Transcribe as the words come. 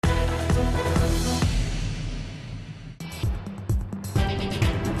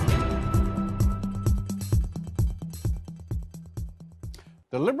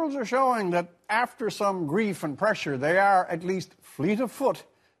The Liberals are showing that after some grief and pressure, they are at least fleet of foot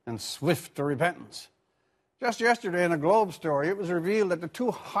and swift to repentance. Just yesterday in a Globe story, it was revealed that the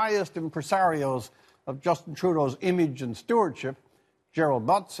two highest impresarios of Justin Trudeau's image and stewardship, Gerald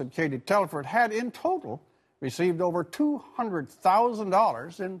Butts and Katie Telford, had in total received over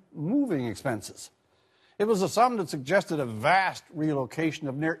 $200,000 in moving expenses. It was a sum that suggested a vast relocation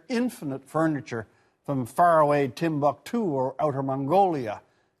of near infinite furniture from faraway Timbuktu or Outer Mongolia,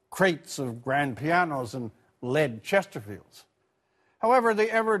 crates of grand pianos and lead Chesterfields. However,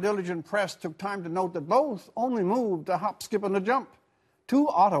 the ever-diligent press took time to note that both only moved a hop, skip, and a jump to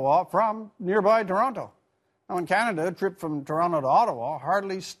Ottawa from nearby Toronto. Now, in Canada, a trip from Toronto to Ottawa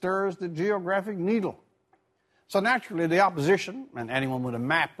hardly stirs the geographic needle. So naturally, the opposition, and anyone with a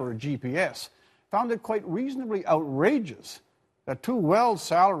map or a GPS, found it quite reasonably outrageous that two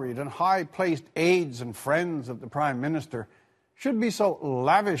well-salaried and high-placed aides and friends of the Prime Minister should be so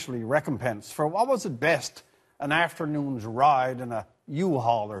lavishly recompensed for what was at best an afternoon's ride in a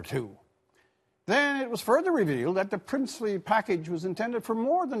U-Haul or two. Then it was further revealed that the princely package was intended for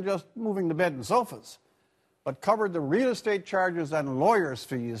more than just moving the bed and sofas, but covered the real estate charges and lawyers'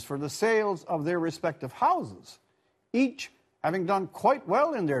 fees for the sales of their respective houses, each having done quite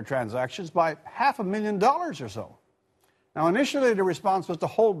well in their transactions by $500,000 or so. Now, initially, the response was to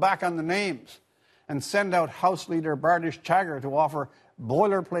hold back on the names and send out House Leader Bardish Chagger to offer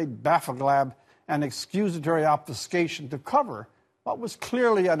boilerplate baffleglab and excusatory obfuscation to cover what was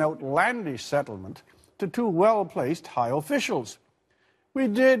clearly an outlandish settlement to two well-placed high officials. "We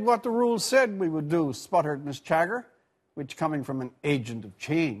did what the rules said we would do," sputtered Miss Chagger, which, coming from an agent of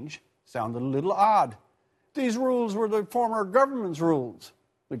change, sounded a little odd. These rules were the former government's rules,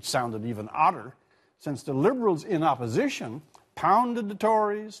 which sounded even odder, since the Liberals in opposition pounded the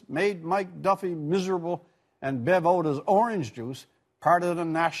Tories, made Mike Duffy miserable, and Bev Oda's orange juice part of the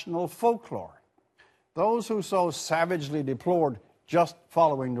national folklore. Those who so savagely deplored just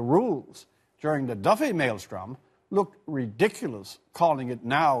following the rules during the Duffy maelstrom looked ridiculous calling it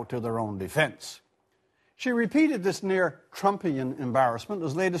now to their own defense. She repeated this near Trumpian embarrassment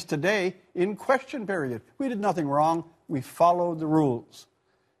as late as today in question period. "We did nothing wrong. We followed the rules."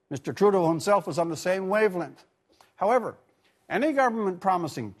 Mr. Trudeau himself was on the same wavelength. However, any government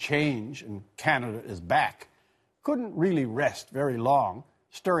promising change, and Canada is back, couldn't really rest very long,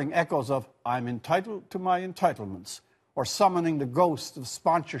 stirring echoes of "I'm entitled to my entitlements," or summoning the ghosts of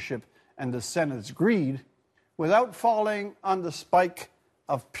sponsorship and the Senate's greed, without falling on the spike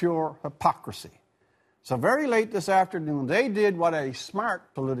of pure hypocrisy. So very late this afternoon, they did what a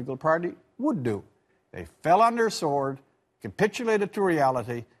smart political party would do. They fell on their sword, capitulated to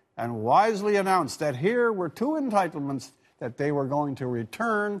reality, and wisely announced that here were two entitlements that they were going to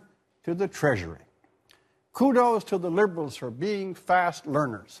return to the Treasury. Kudos to the Liberals for being fast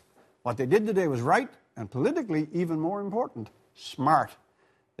learners. What they did today was right, and politically even more important, smart.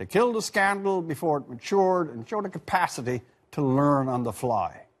 They killed the scandal before it matured and showed a capacity to learn on the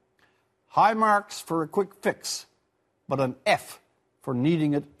fly. High marks for a quick fix, but an F for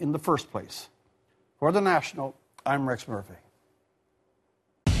needing it in the first place. For The National, I'm Rex Murphy.